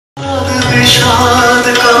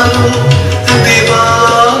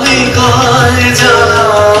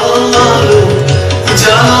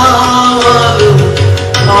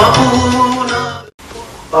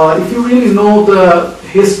If you really know the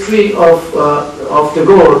history of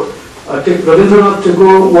Tagore, Rabindranath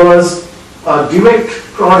Tagore was a direct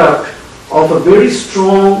product of a very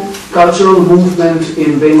strong cultural movement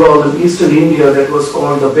in Bengal and Eastern India that was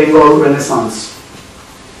called the Bengal Renaissance.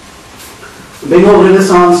 The Bengal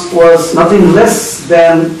Renaissance was nothing less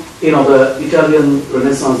than, the Italian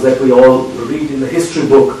Renaissance that we all read in the history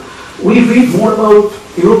book. We read more about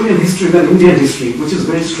European history than Indian history, which is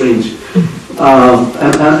very strange.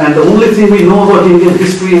 And the only thing we know about Indian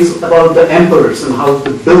history is about the emperors and how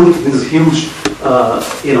they built these huge,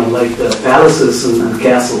 like palaces and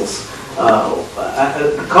castles.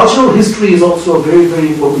 Cultural history is also a very, very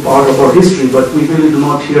important part of our history, but we really do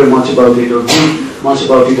not hear much about it or read much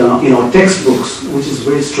about it in our textbooks, which is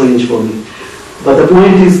very strange for me. But the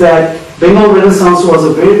point is that Bengal Renaissance was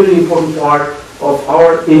a very, very important part of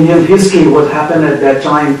our Indian history. What happened at that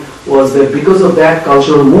time was that because of that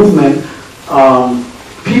cultural movement,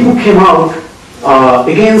 people came out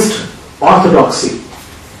against orthodoxy.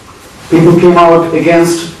 People came out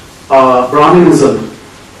against Brahminism,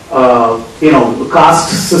 the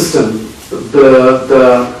caste system,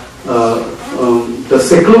 the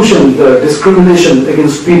seclusion, the discrimination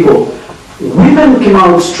against people. Women came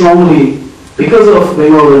out strongly because of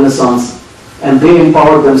Bengal Renaissance, and they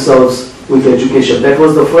empowered themselves with education. That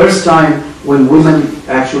was the first time when women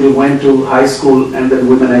actually went to high school and then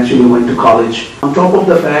women actually went to college. On top of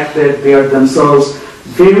the fact that they are themselves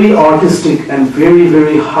very artistic and very,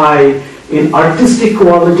 very high in artistic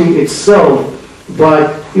quality itself,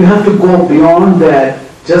 but you have to go beyond that,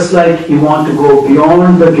 just like you want to go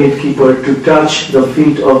beyond the gatekeeper to touch the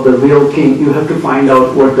feet of the real king. You have to find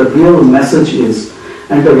out what the real message is.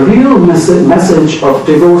 And the real message of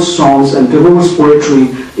Tagore's songs and Tagore's poetry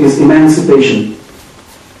is emancipation.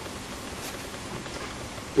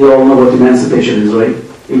 You all know what emancipation is, right?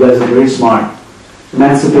 You guys are very smart.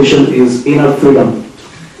 Emancipation is inner freedom,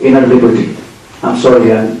 inner liberty. I'm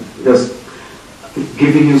sorry, I'm just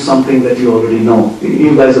giving you something that you already know.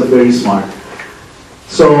 You guys are very smart.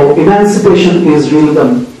 So emancipation is really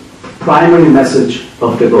the primary message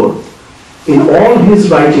of Tagore. In all his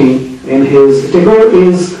writing, Tagore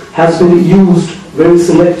has been used very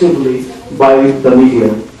selectively by the media.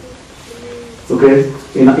 Okay?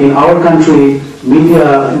 In our country,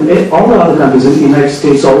 media, in all the other countries, in the United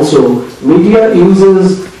States also, media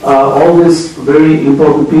uses all these very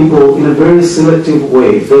important people in a very selective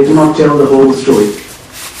way. They do not tell the whole story.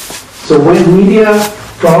 So when media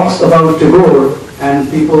talks about Tagore and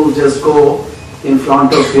people just go in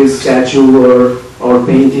front of his statue or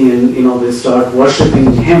painting and they start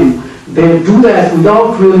worshipping him, they do that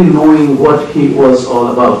without really knowing what he was all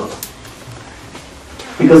about.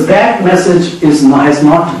 Because that message has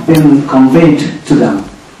not been conveyed to them.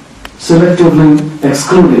 Selectively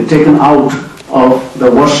excluded, taken out of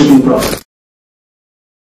the worshipping process.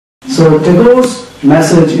 So Tagore's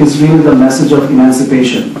message is really the message of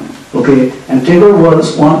emancipation. Okay? And Tagore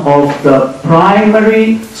was one of the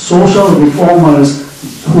primary social reformers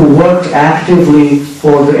who worked actively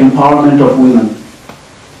for the empowerment of women.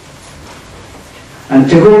 And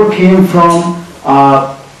Tagore came from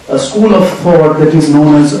a school of thought that is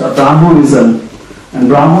known as Brahmanism. And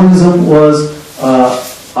Brahmanism was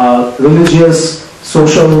a religious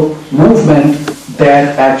social movement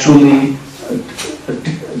that actually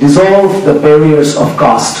dissolved the barriers of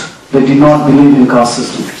caste. They did not believe in caste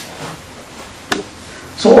system.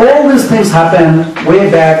 So all these things happened way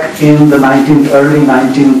back in the early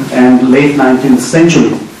 19th and late 19th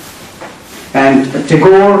century. And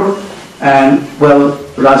Tagore and,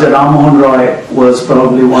 Raja Ram Mohan Roy was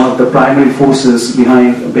probably one of the primary forces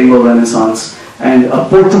behind Bengal Renaissance. And a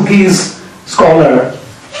Portuguese scholar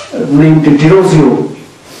named Dirosio,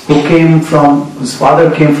 whose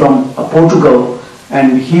father came from Portugal,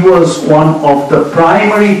 and he was one of the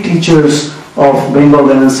primary teachers of Bengal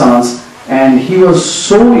Renaissance. And he was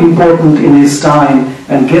so important in his time,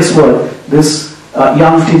 and guess what? This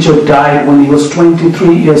young teacher died when he was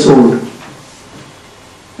 23 years old.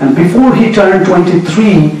 And before he turned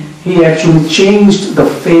 23, he actually changed the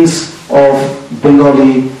face of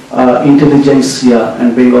Bengali intelligentsia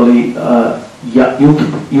and Bengali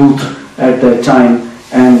youth at that time.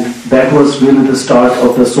 And that was really the start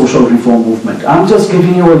of the social reform movement. I'm just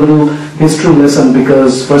giving you a little history lesson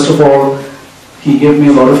because, first of all, he gave me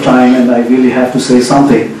a lot of time and I really have to say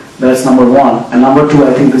something. That's number one. And number two,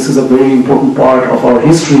 I think this is a very important part of our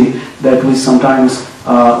history that we sometimes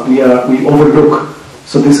we overlook.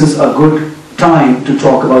 So this is a good time to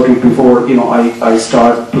talk about it before I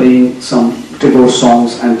start playing some Tagore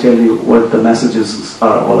songs and tell you what the messages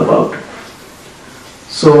are all about.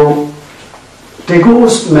 So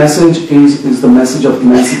Tagore's message is the message of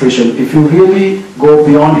emancipation. If you really go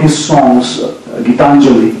beyond his songs,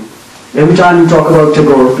 Gitanjali, every time you talk about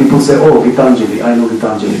Tagore, people say, oh, Gitanjali, I know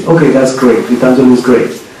Gitanjali. Okay, that's great, Gitanjali is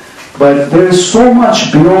great. But there is so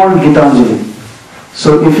much beyond Gitanjali.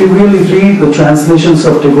 So if you really read the translations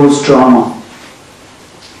of Tagore's drama,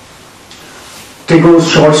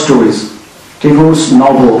 Tagore's short stories, Tagore's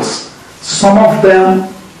novels, some of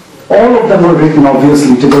them, all of them were written,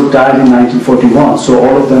 obviously, Tagore died in 1941, so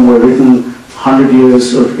all of them were written 100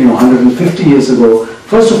 years or 150 years ago.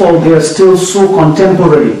 First of all, they are still so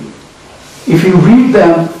contemporary. If you read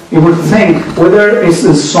them, you would think, whether it's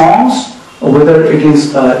his songs, or whether it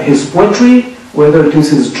is his poetry, whether it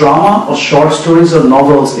is his drama, or short stories, or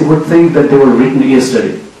novels, you would think that they were written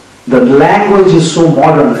yesterday. The language is so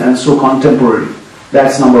modern and so contemporary.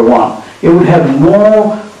 That's number one. You would have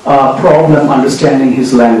no problem understanding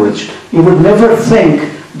his language. You would never think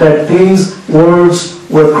that these words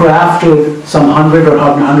were crafted some 100 or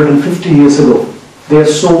 150 years ago. They are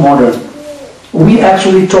so modern. We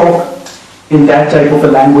actually talk in that type of a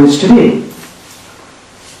language today.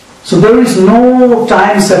 So there is no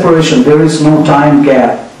time separation, there is no time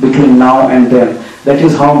gap between now and then. That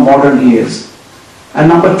is how modern he is. And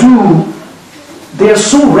number two, they are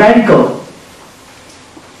so radical.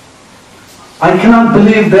 I cannot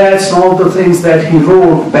believe that some of the things that he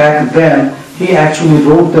wrote back then, he actually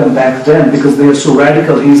wrote them back then because they are so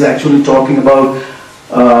radical. He's actually talking about,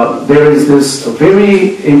 there is this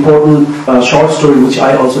very important short story which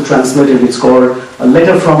I also translated. It's called A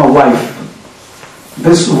Letter from a Wife.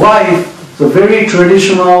 This wife, the very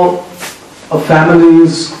traditional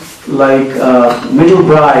families like middle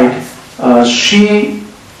bride,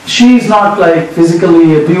 she is not like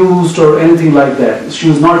physically abused or anything like that. She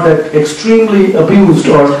was not that extremely abused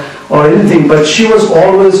or anything, but she was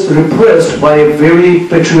always repressed by a very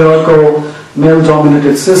patriarchal,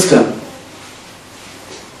 male-dominated system.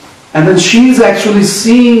 And then she is actually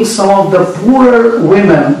seeing some of the poorer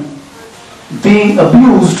women being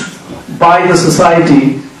abused by the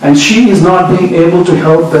society, and she is not being able to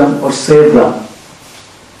help them or save them.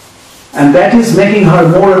 And that is making her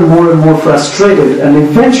more and more and more frustrated, and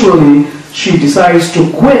eventually she decides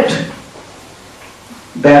to quit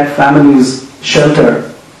that family's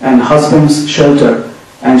shelter and husband's shelter,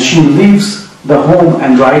 and she leaves the home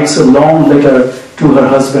and writes a long letter to her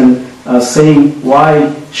husband saying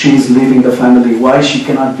why she is leaving the family, why she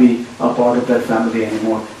cannot be a part of that family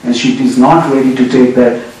anymore, and she is not ready to take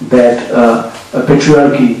that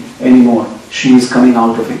patriarchy anymore. She is coming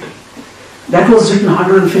out of it. That was written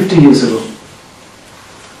 150 years ago.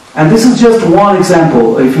 And this is just one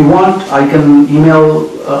example. If you want, I can email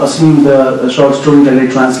Asim the short story that I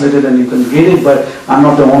translated and you can read it, but I'm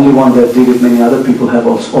not the only one that did it. Many other people have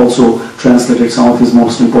also translated some of his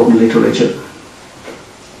most important literature.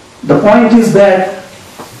 The point is that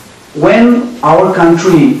when our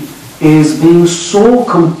country is being so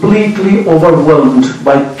completely overwhelmed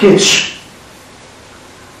by kitsch,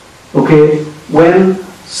 okay, when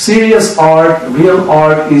serious art, real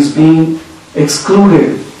art is being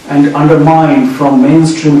excluded and undermined from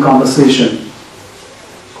mainstream conversation,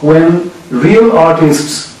 when real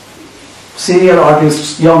artists, senior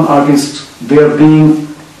artists, young artists, they are being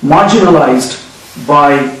marginalized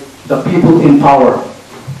by the people in power,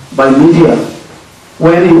 by media.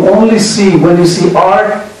 When you see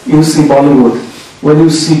art, you see Bollywood. When you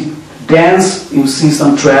see dance, you see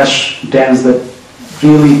some trash dance that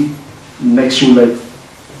really makes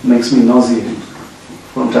me nauseated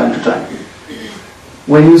from time to time.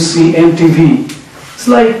 When you see MTV, it's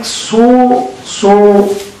like so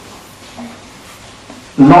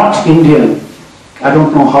not Indian. I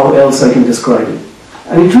don't know how else I can describe it.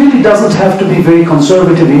 And it really doesn't have to be very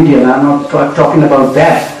conservative Indian. I'm not talking about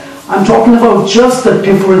that. I'm talking about just the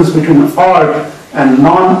difference between art and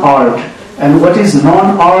non-art. And what is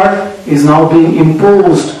non-art is now being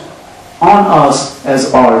imposed on us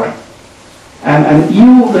as art. And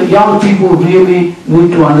you, the young people, really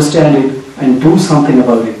need to understand it and do something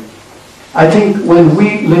about it. I think when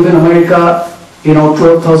we live in America,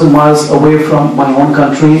 12,000 miles away from my own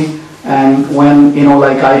country, and when,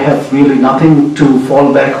 like I have really nothing to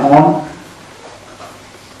fall back on,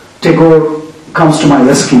 Tagore comes to my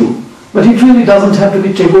rescue. But it really doesn't have to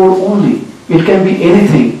be Tagore only. It can be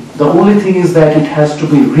anything. The only thing is that it has to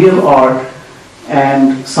be real art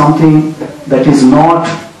and something that is not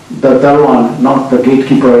the Darwan, not the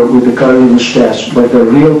gatekeeper with the curly mustache, but the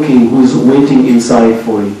real king who is waiting inside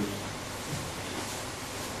for you.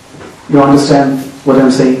 You understand what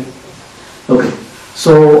I'm saying? Okay.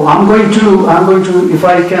 So I'm going to, if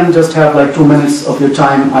I can just have like 2 minutes of your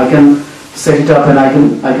time, I can set it up and I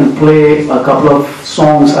can play a couple of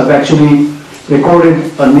songs. I've actually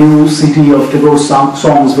recorded a new CD of Tagore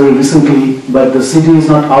songs very recently, but the CD is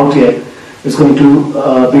not out yet. It's going to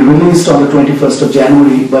be released on the 21st of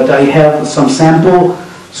January, but I have some sample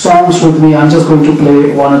songs with me. I'm just going to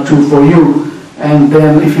play 1 or 2 for you, and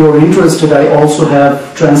then if you're interested, I also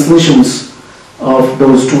have translations of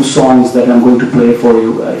those 2 songs that I'm going to play for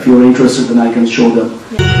you. If you're interested, then I can show them.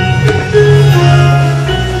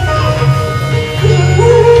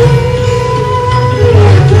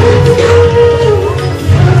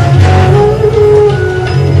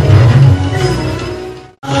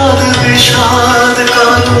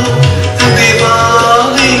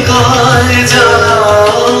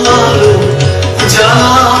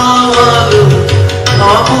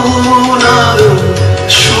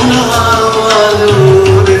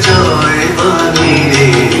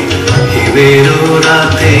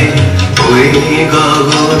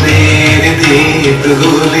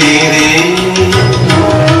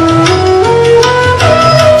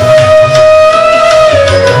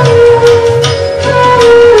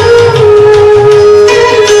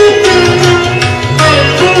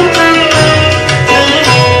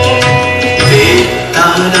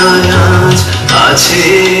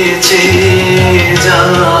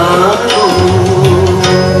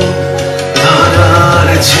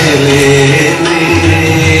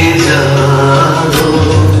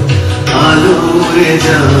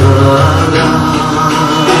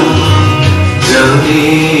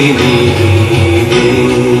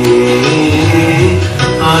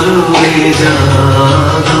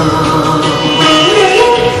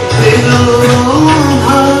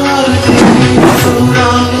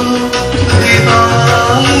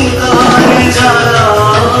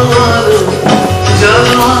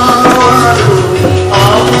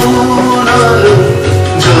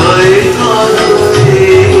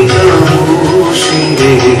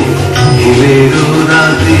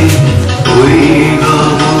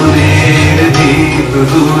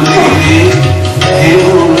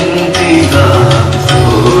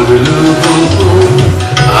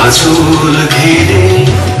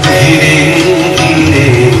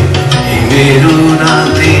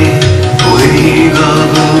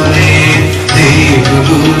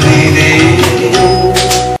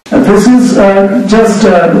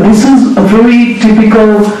 This is a very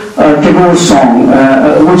typical Tagore song,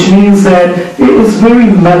 which means that it's very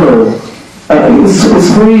mellow, it's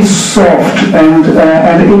very soft, and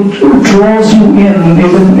it draws you in,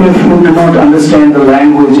 even if you do not understand the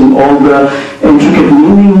language and all the intricate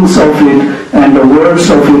meanings of it and the words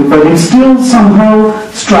of it, but it still somehow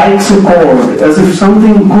strikes a chord, as if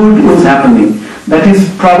something good is happening. That is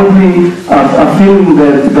probably a feeling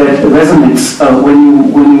that resonates when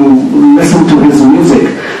you listen to his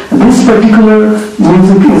music. This particular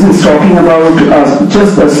music is talking about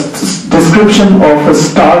just a description of a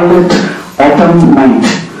starlit autumn night,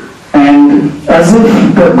 and as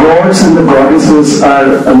if the gods and the goddesses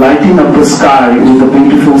are lighting up the sky with the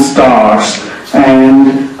beautiful stars,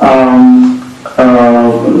 and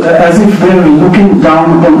as if they're looking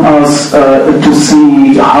down upon us to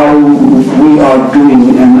see how we are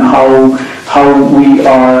doing and how we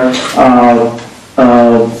are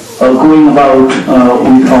going about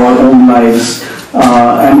with our own lives,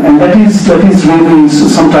 and that is really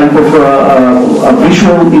some type of a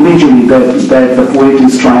visual imagery that the poet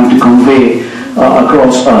is trying to convey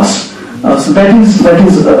across us. So that is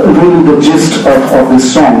really the gist of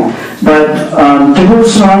this song. But Tagore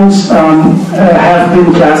songs have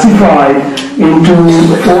been classified into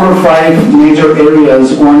 4 or 5 major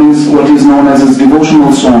areas. One is what is known as his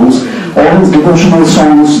devotional songs. All his devotional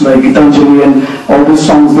songs, like Gitanjali and all these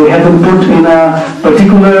songs, they have been put in a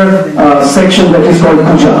particular section that is called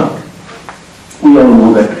puja. We all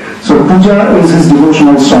know that. So puja is his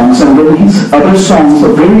devotional songs, and then his other songs, a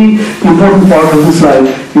very important part of his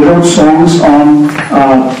life, he wrote songs on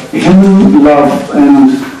human love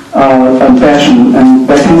and passion, and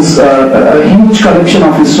that is a huge collection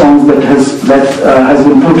of his songs that has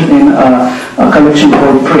been put in a collection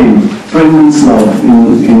called Prem. Prem means love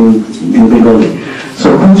in Bengali.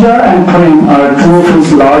 So puja and Prem are 2 of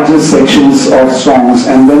his largest sections of songs,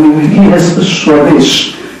 and then he has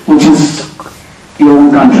Swadesh, which is your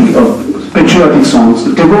own country, of patriotic songs.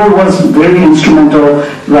 Tagore was very instrumental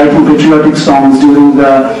writing patriotic songs during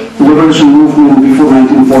the liberation movement before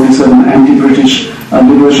 1947, anti-British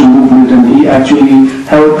liberation movement, and he actually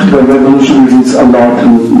helped the revolutionaries a lot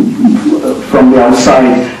from the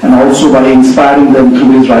outside, and also by inspiring them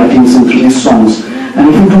through his writings and through his songs. And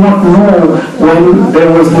if you do not know, when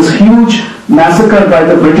there was this huge massacre by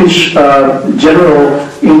the British general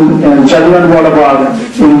in Jallianwala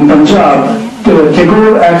Bagh in Punjab,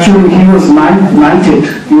 Tagore actually, he was knighted.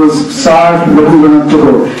 He was Tsar Rabindra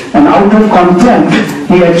Tagore. And out of contempt,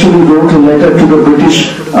 he actually wrote a letter to the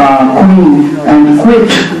British Queen and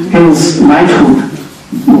quit his knighthood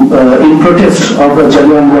in protest of the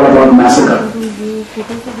Jallianwala Bagh massacre.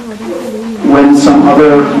 When some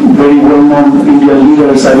other very well-known Indian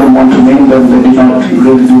leaders, I don't want to name them, they did not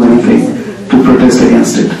really do anything to protest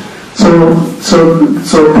against it.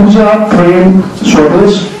 So puja, praying,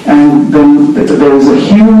 shortage, and then there is a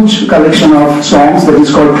huge collection of songs that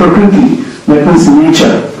is called Prakriti, that means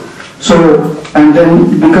nature. So, and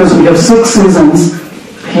then because we have 6 seasons,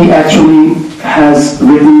 he actually has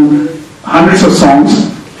written hundreds of songs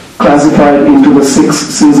classified into the 6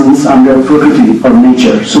 seasons under Prakriti or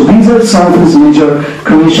nature. So these are some of his major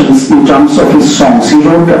creations in terms of his songs. He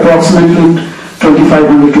wrote approximately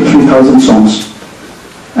 2,500 to 3,000 songs.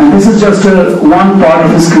 And this is just one part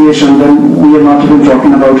of his creation. Then we are not even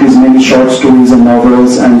talking about his many short stories and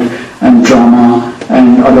novels and drama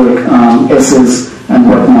and other essays and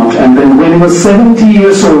whatnot. And then when he was 70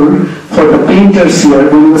 years old, for the painters here,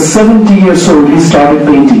 when he was 70 years old, he started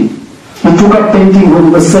painting. He took up painting when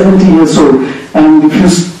he was 70 years old. And if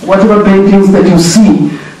you, whatever paintings that you see,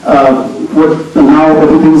 now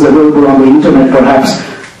everything is available on the internet perhaps,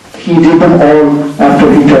 he did them all after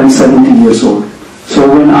he turned 70 years old. So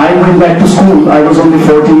when I went back to school, I was only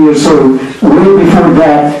 14 years old. Way before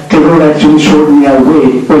that, Tagore actually showed me a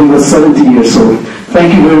way when he was 70 years old.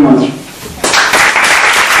 Thank you very much.